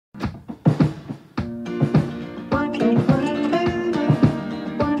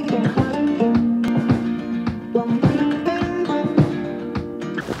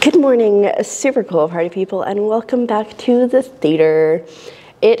morning, super cool party people, and welcome back to the theater.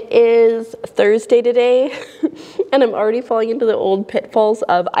 It is Thursday today, and I'm already falling into the old pitfalls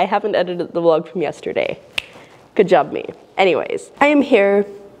of I haven't edited the vlog from yesterday. Good job, me. Anyways, I am here.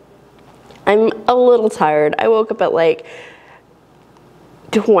 I'm a little tired. I woke up at like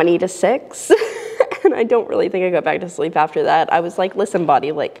 20 to 6, and I don't really think I got back to sleep after that. I was like, listen,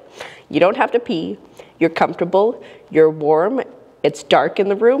 body, like, you don't have to pee. You're comfortable. You're warm. It's dark in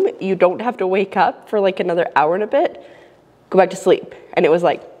the room. You don't have to wake up for like another hour and a bit. Go back to sleep. And it was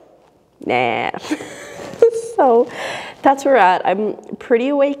like, nah. So that's where we're at. I'm pretty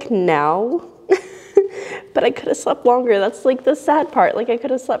awake now, but I could have slept longer. That's like the sad part. Like I could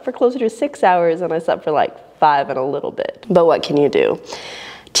have slept for closer to 6 hours and I slept for like 5 and a little bit. But what can you do?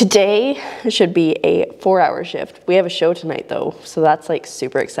 Today should be a 4-hour shift. We have a show tonight though, so that's like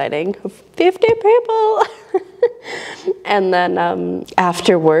super exciting. 50 people. And then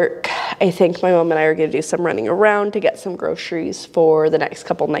after work, I think my mom and I are gonna do some running around to get some groceries for the next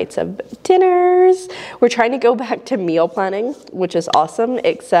couple nights of dinners. We're trying to go back to meal planning, which is awesome,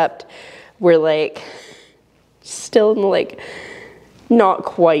 except we're like still like not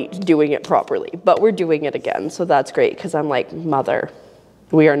quite doing it properly, but we're doing it again. So that's great because I'm like, mother,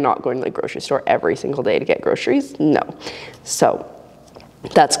 we are not going to the grocery store every single day to get groceries. No. So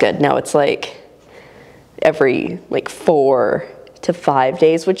that's good. Now it's like every like 4 to 5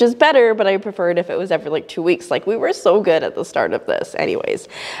 days, which is better, but I preferred if it was every like 2 weeks. Like we were so good at the start of this anyways.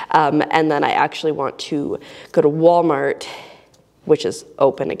 And then I actually want to go to Walmart, which is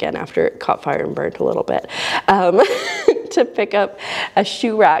open again after it caught fire and burnt a little bit, to pick up a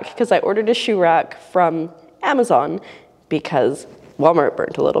shoe rack because I ordered a shoe rack from Amazon because Walmart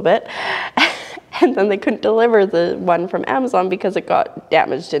burnt a little bit. And then they couldn't deliver the one from Amazon because it got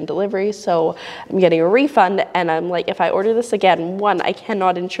damaged in delivery. So I'm getting a refund and I'm like, if I order this again, 1, I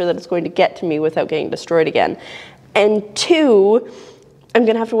cannot ensure that it's going to get to me without getting destroyed again. And 2, I'm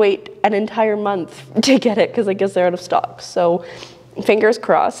gonna have to wait an entire month to get it because I guess they're out of stock. So fingers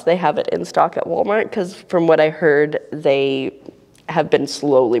crossed they have it in stock at Walmart because from what I heard, they have been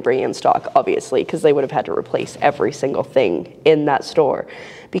slowly bringing in stock, obviously, because they would have had to replace every single thing in that store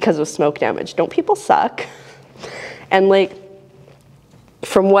because of smoke damage. Don't people suck? And like,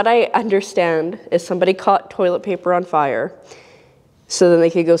 from what I understand is somebody caught toilet paper on fire so then they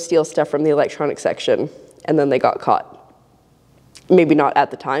could go steal stuff from the electronic section and then they got caught. Maybe not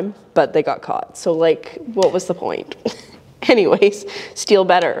at the time, but they got caught. So like, what was the point? Anyways, steal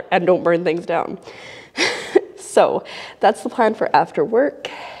better and don't burn things down. So that's the plan for after work.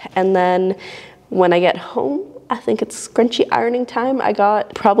 And then when I get home, I think it's scrunchy ironing time. I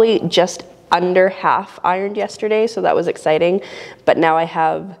got probably just under half ironed yesterday, so that was exciting. But now I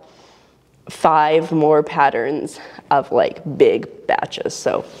have 5 more patterns of like big batches,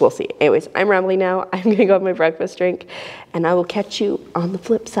 so we'll see. Anyways, I'm rambling now. I'm gonna go have my breakfast drink and I will catch you on the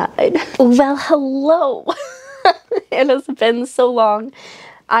flip side. Well, hello. It has been so long.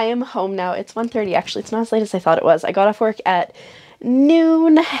 I am home now. It's 1:30 actually. It's not as late as I thought it was. I got off work at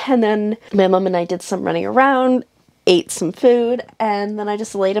noon and then my mom and I did some running around, ate some food, and then I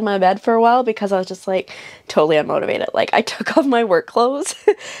just laid in my bed for a while because I was just like totally unmotivated. Like I took off my work clothes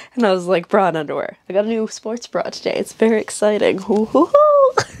and I was like bra and underwear. I got a new sports bra today. It's very exciting. Hoo, hoo,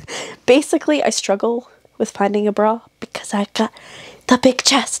 hoo. Basically, I struggle with finding a bra because I got the big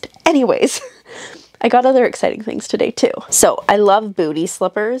chest. Anyways. I got other exciting things today too. So I love booty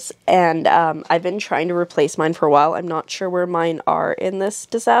slippers and I've been trying to replace mine for a while. I'm not sure where mine are in this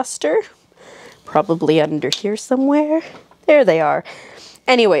disaster. Probably under here somewhere. There they are.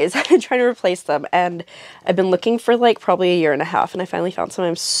 Anyways, I've been trying to replace them and I've been looking for like probably a year and a half and I finally found some.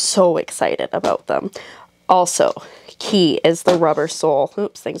 I'm so excited about them. Also, key is the rubber sole.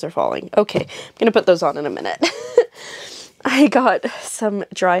 Oops, things are falling. Okay, I'm gonna put those on in a minute. I got some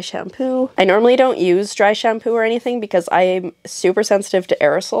dry shampoo. I normally don't use dry shampoo or anything because I'm super sensitive to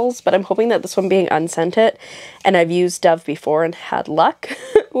aerosols, but I'm hoping that this one being unscented, and I've used Dove before and had luck,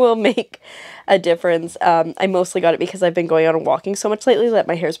 will make a difference. I mostly got it because I've been going out and walking so much lately that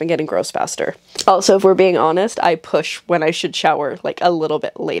my hair's been getting gross faster. Also, if we're being honest, I push when I should shower like a little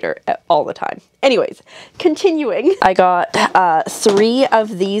bit later all the time. Anyways, continuing. I got 3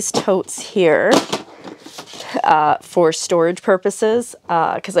 of these totes here. For storage purposes,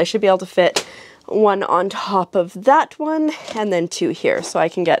 because I should be able to fit 1 on top of that one and then 2 here, so I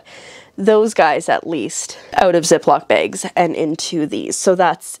can get those guys at least out of Ziploc bags and into these, so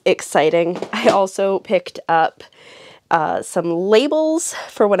that's exciting. I also picked up some labels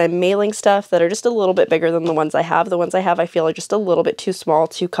for when I'm mailing stuff that are just a little bit bigger than the ones I have. The ones I have I feel are just a little bit too small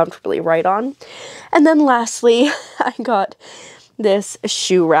to comfortably write on. And then lastly, I got this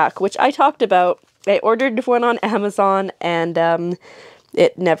shoe rack, which I talked about. I ordered one on Amazon and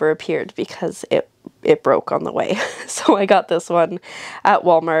it never appeared because it broke on the way. So I got this one at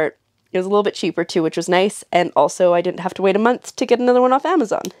Walmart. It was a little bit cheaper too, which was nice. And also I didn't have to wait a month to get another one off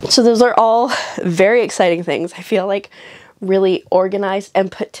Amazon. So those are all very exciting things. I feel like really organized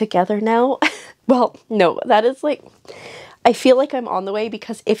and put together now. Well, no, that is like, I feel like I'm on the way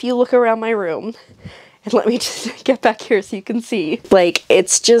because if you look around my room, and let me just get back here so you can see, like,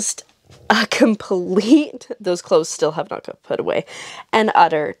 it's just a complete, those clothes still have not got put away, an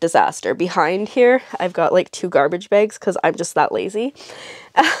utter disaster. Behind here, I've got like 2 garbage bags because I'm just that lazy.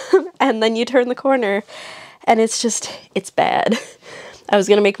 And then you turn the corner and it's just, it's bad. I was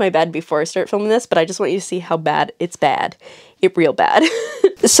gonna make my bed before I start filming this, but I just want you to see how bad it's bad. It's real bad.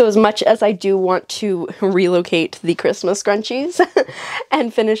 So as much as I do want to relocate the Christmas scrunchies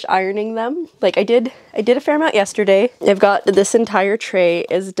and finish ironing them, like I did a fair amount yesterday. I've got this entire tray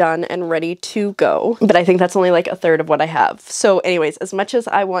is done and ready to go, but I think that's only like 1/3 of what I have. So anyways, as much as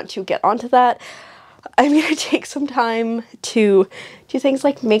I want to get onto that, I'm gonna take some time to do things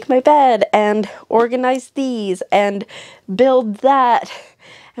like make my bed and organize these and build that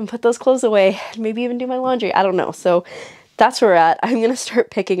and put those clothes away, maybe even do my laundry. I don't know. So that's where we're at. I'm gonna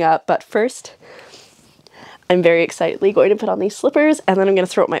start picking up, but first I'm very excitedly going to put on these slippers, and then I'm gonna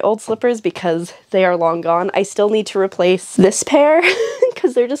throw out my old slippers because they are long gone. I still need to replace this pair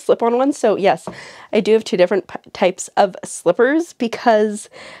because they're just slip-on ones. So yes, I do have 2 different types of slippers because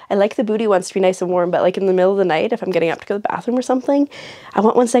I like the booty ones to be nice and warm, but like in the middle of the night, if I'm getting up to go to the bathroom or something, I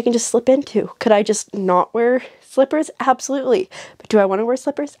want ones I can just slip into. Could I just not wear slippers? Absolutely. But do I want to wear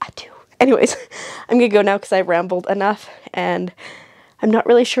slippers? I do. Anyways, I'm gonna go now because I've rambled enough and I'm not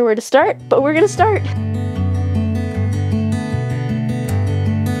really sure where to start, but we're gonna start.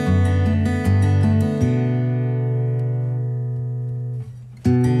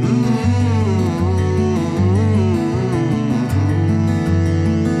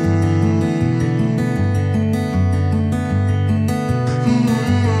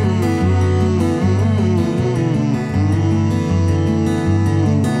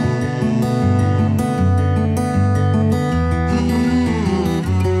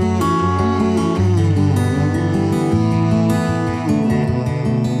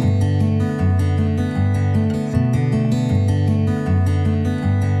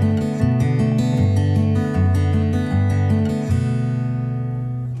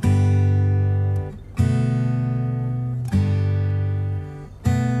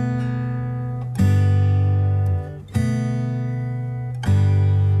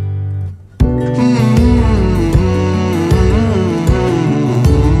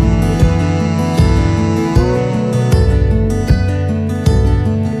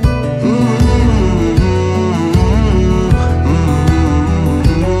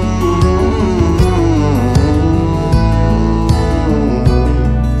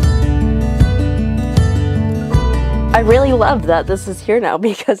 I really love that this is here now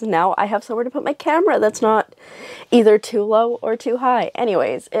because now I have somewhere to put my camera that's not either too low or too high.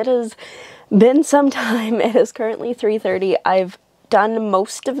 Anyways, it has been some time. It is currently 3:30. I've done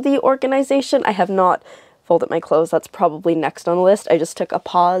most of the organization. I have not folded my clothes. That's probably next on the list. I just took a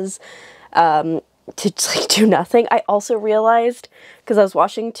pause to like do nothing. I also realized, because I was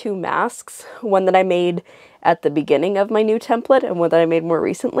washing 2 masks, one that I made at the beginning of my new template and one that I made more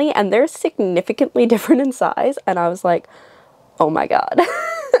recently, and they're significantly different in size, and I was like, oh my god.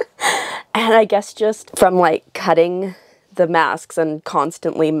 And I guess just from like cutting the masks and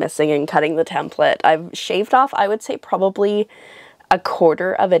constantly missing and cutting the template, I've shaved off, I would say, probably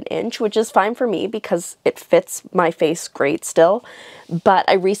 1/4 of an inch, which is fine for me because it fits my face great still. But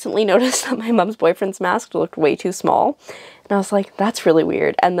I recently noticed that my mom's boyfriend's mask looked way too small, and I was like, that's really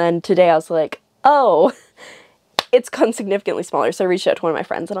weird. And then today I was like, oh, it's gotten significantly smaller. So I reached out to one of my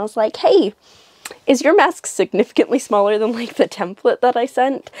friends and I was like, hey, is your mask significantly smaller than like the template that I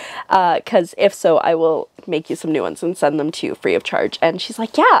sent? Because if so, I will make you some new ones and send them to you free of charge. And she's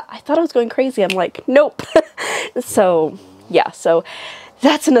like, yeah, I thought I was going crazy. I'm like, nope. So yeah, so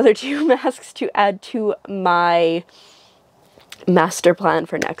that's another 2 masks to add to my master plan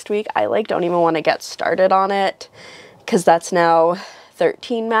for next week. I like don't even want to get started on it because that's now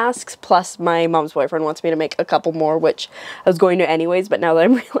 13 masks, plus my mom's boyfriend wants me to make a couple more, which I was going to anyways, but now that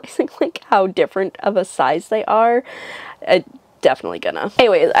I'm realizing like how different of a size they are, I definitely gonna.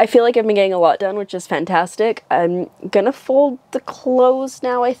 Anyways, I feel like I've been getting a lot done, which is fantastic. I'm gonna fold the clothes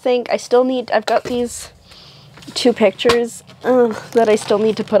now, I think. I've got these 2 pictures that I still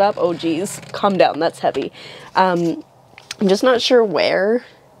need to put up. Oh geez, calm down, that's heavy. I'm just not sure where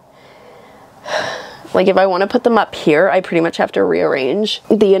Like if I want to put them up here, I pretty much have to rearrange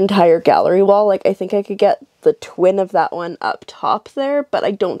the entire gallery wall. Like I think I could get the twin of that one up top there, but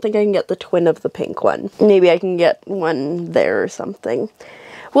I don't think I can get the twin of the pink one. Maybe I can get one there or something.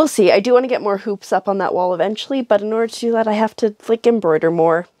 We'll see. I do want to get more hoops up on that wall eventually, but in order to do that, I have to like embroider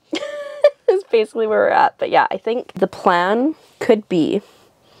more. Is basically where we're at. But yeah, I think the plan could be,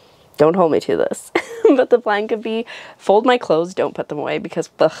 don't hold me to this, but the plan could be fold my clothes, don't put them away because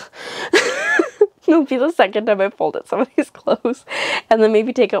ugh. It'll be the second time I folded some of these clothes, and then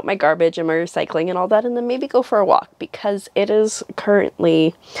maybe take out my garbage and my recycling and all that, and then maybe go for a walk because it is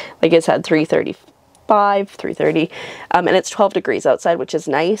currently, like I said, 3:30, and it's 12 degrees outside, which is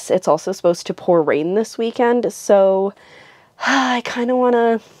nice. It's also supposed to pour rain this weekend, so I kind of want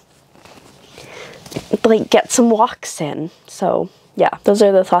to like get some walks in. So yeah, those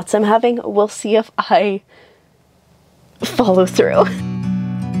are the thoughts I'm having. We'll see if I follow through.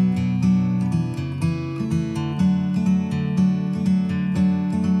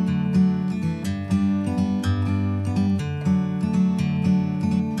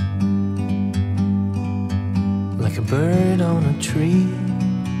 Like a bird on a tree,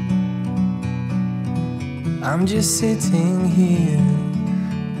 I'm just sitting here.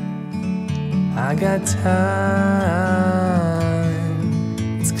 I got time,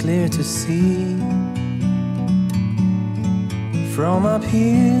 it's clear to see. From up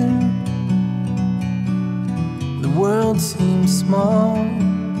here, the world seems small.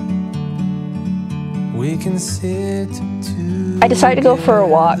 We can sit together. I decided to go for a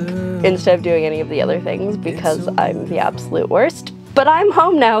walk instead of doing any of the other things because I'm the absolute worst. But I'm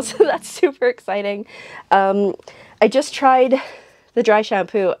home now, so that's super exciting. I just tried the dry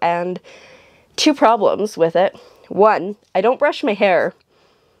shampoo and two problems with it. One, I don't brush my hair,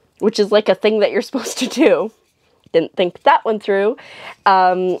 which is like a thing that you're supposed to do. Didn't think that one through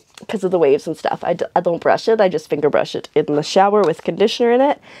because of the waves and stuff. I don't brush it, I just finger brush it in the shower with conditioner in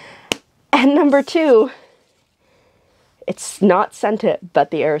it. And number two, it's not scented,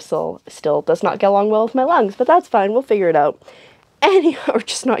 but the aerosol still does not get along well with my lungs, but that's fine, we'll figure it out. Or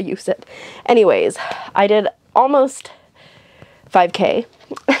just not use it. Anyways, I did almost 5K.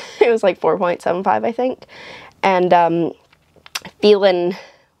 It was like 4.75, I think. And feeling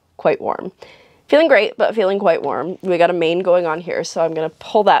quite warm. Feeling great, but feeling quite warm. We got a mane going on here, so I'm gonna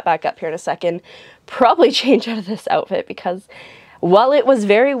pull that back up here in a second. Probably change out of this outfit because while it was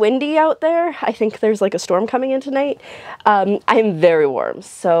very windy out there, I think there's like a storm coming in tonight, I'm very warm.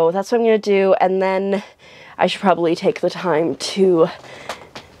 So that's what I'm gonna do. And then I should probably take the time to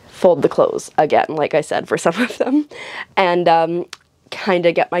fold the clothes again, like I said, for some of them. And kind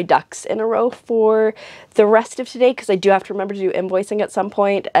of get my ducks in a row for the rest of today, because I do have to remember to do invoicing at some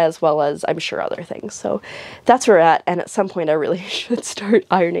point, as well as I'm sure other things. So that's where we're at, and at some point I really should start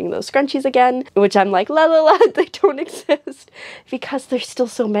ironing those scrunchies again, which I'm like, la la la, they don't exist, because there's still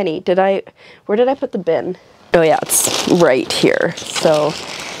so many. Where did I put the bin? Oh yeah, it's right here. So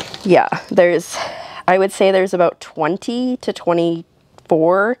yeah, I would say there's about 20 to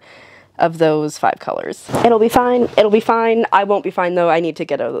 24 of those 5 colors. It'll be fine. It'll be fine. I won't be fine though. I need to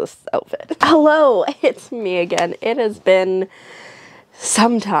get out of this outfit. Hello, it's me again. It has been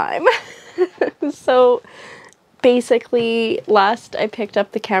some time. So basically, last I picked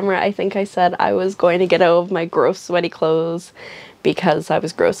up the camera, I think I said I was going to get out of my gross sweaty clothes because I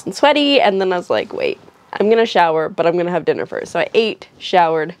was gross and sweaty, and then I was like, wait, I'm gonna shower, but I'm gonna have dinner first. So I ate,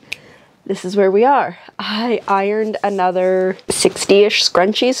 showered. This is where we are. I ironed another 60-ish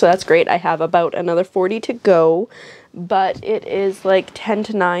scrunchies, so that's great. I have about another 40 to go, but it is like 10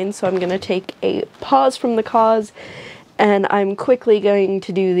 to 9, so I'm gonna take a pause from the cause, and I'm quickly going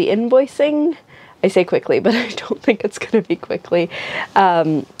to do the invoicing. I say quickly, but I don't think it's gonna be quickly.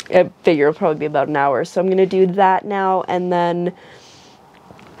 I figure it'll probably be about an hour, so I'm gonna do that now, and then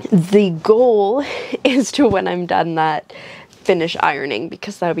the goal is to, when I'm done that, finish ironing,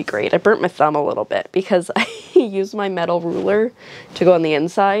 because that would be great. I burnt my thumb a little bit because I used my metal ruler to go on the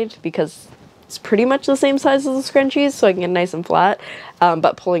inside because it's pretty much the same size as the scrunchies, so I can get nice and flat,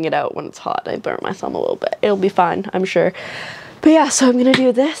 but pulling it out when it's hot, I burnt my thumb a little bit. It'll be fine, I'm sure. But yeah, so I'm gonna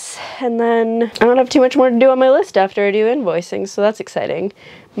do this, and then I don't have too much more to do on my list after I do invoicing, so that's exciting.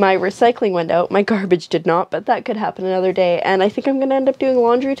 My recycling went out, my garbage did not, but that could happen another day, and I think I'm gonna end up doing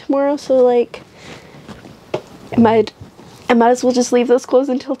laundry tomorrow, so like, I might as well just leave those clothes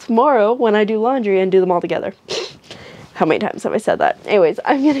until tomorrow when I do laundry and do them all together. How many times have I said that? Anyways,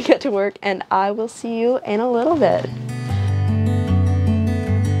 I'm gonna get to work, and I will see you in a little bit.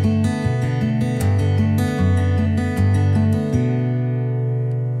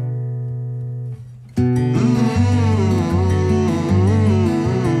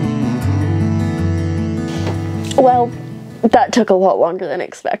 Well, that took a lot longer than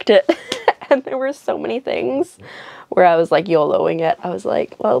expected. And there were so many things where I was like YOLOing it. I was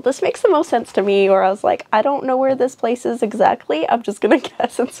like, well, this makes the most sense to me. Or I was like, I don't know where this place is exactly. I'm just gonna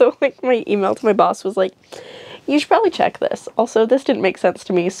guess. And so like my email to my boss was like, you should probably check this. Also, this didn't make sense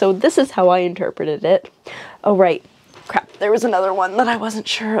to me. So this is how I interpreted it. Oh, right. Crap. There was another one that I wasn't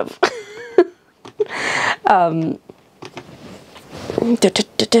sure of.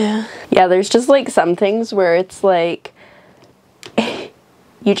 Yeah, there's just like some things where it's like,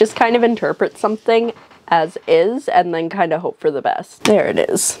 you just kind of interpret something as is and then kind of hope for the best. There it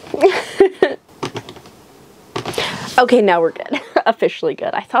is. Okay, now we're good. Officially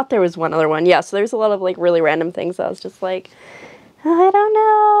good. I thought there was one other one. Yeah, so there's a lot of like really random things I was just like, I don't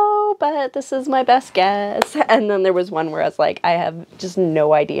know, but this is my best guess. And then there was one where I was like, I have just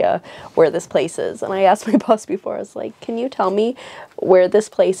no idea where this place is. And I asked my boss before, I was like, can you tell me where this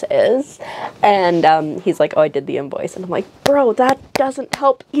place is? And he's like, oh, I did the invoice. And I'm like, bro, that doesn't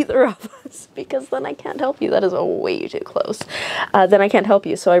help either of us, because then I can't help you. That is way too close. Then I can't help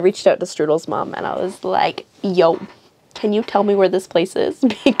you. So I reached out to Strudel's mom and I was like, yo, can you tell me where this place is?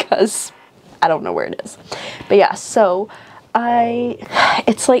 Because I don't know where it is. But yeah, so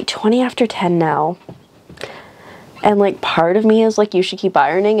it's like 20 after 10 now, and like part of me is like, you should keep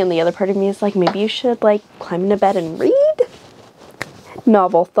ironing, and the other part of me is like, maybe you should like climb into bed and read.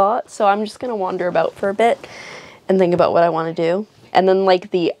 Novel thought. So I'm just gonna wander about for a bit and think about what I want to do. And then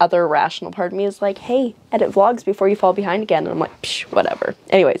like the other rational part of me is like, hey, edit vlogs before you fall behind again. And I'm like, psh, whatever.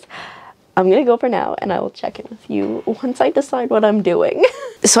 Anyways, I'm gonna go for now, and I will check in with you once I decide what I'm doing.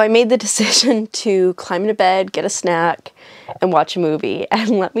 So I made the decision to climb into bed, get a snack, and watch a movie.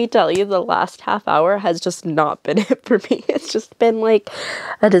 And let me tell you, the last half hour has just not been it for me. It's just been like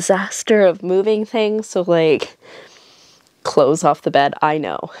a disaster of moving things. So like, clothes off the bed, I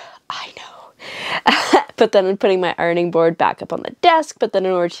know. But then I'm putting my ironing board back up on the desk, but then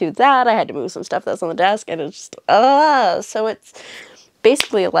in order to do that, I had to move some stuff that's on the desk, and it's just, so it's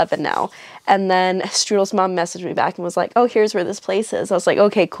basically 11 now. And then Strudel's mom messaged me back and was like, oh, here's where this place is. I was like,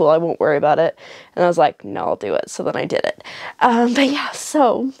 okay, cool, I won't worry about it. And I was like, no, I'll do it. So then I did it. But yeah,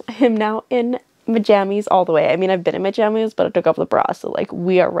 so I am now in my jammies all the way. I mean, I've been in my jammies, but I took off the bra, so like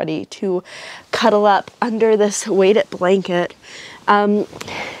we are ready to cuddle up under this weighted blanket.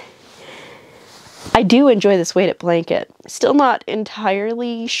 I do enjoy this weighted blanket. Still not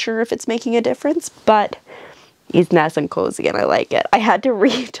entirely sure if it's making a difference, but it's nice and cozy and I like it. I had to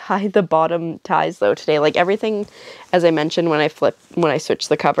re-tie the bottom ties though today. Like everything, as I mentioned when I switched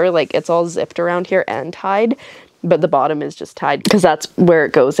the cover, like it's all zipped around here and tied, but the bottom is just tied because that's where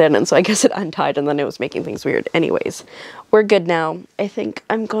it goes in. And so I guess it untied and then it was making things weird. Anyways, we're good now. I think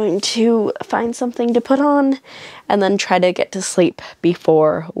I'm going to find something to put on and then try to get to sleep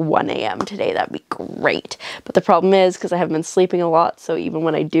before 1 a.m. today. That'd be great. But the problem is, because I haven't been sleeping a lot, so even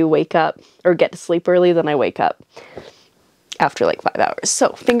when I do wake up or get to sleep early, then I wake up after like 5 hours.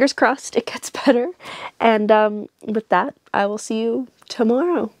 So fingers crossed it gets better. And with that, I will see you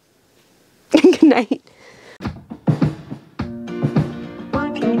tomorrow. Good night.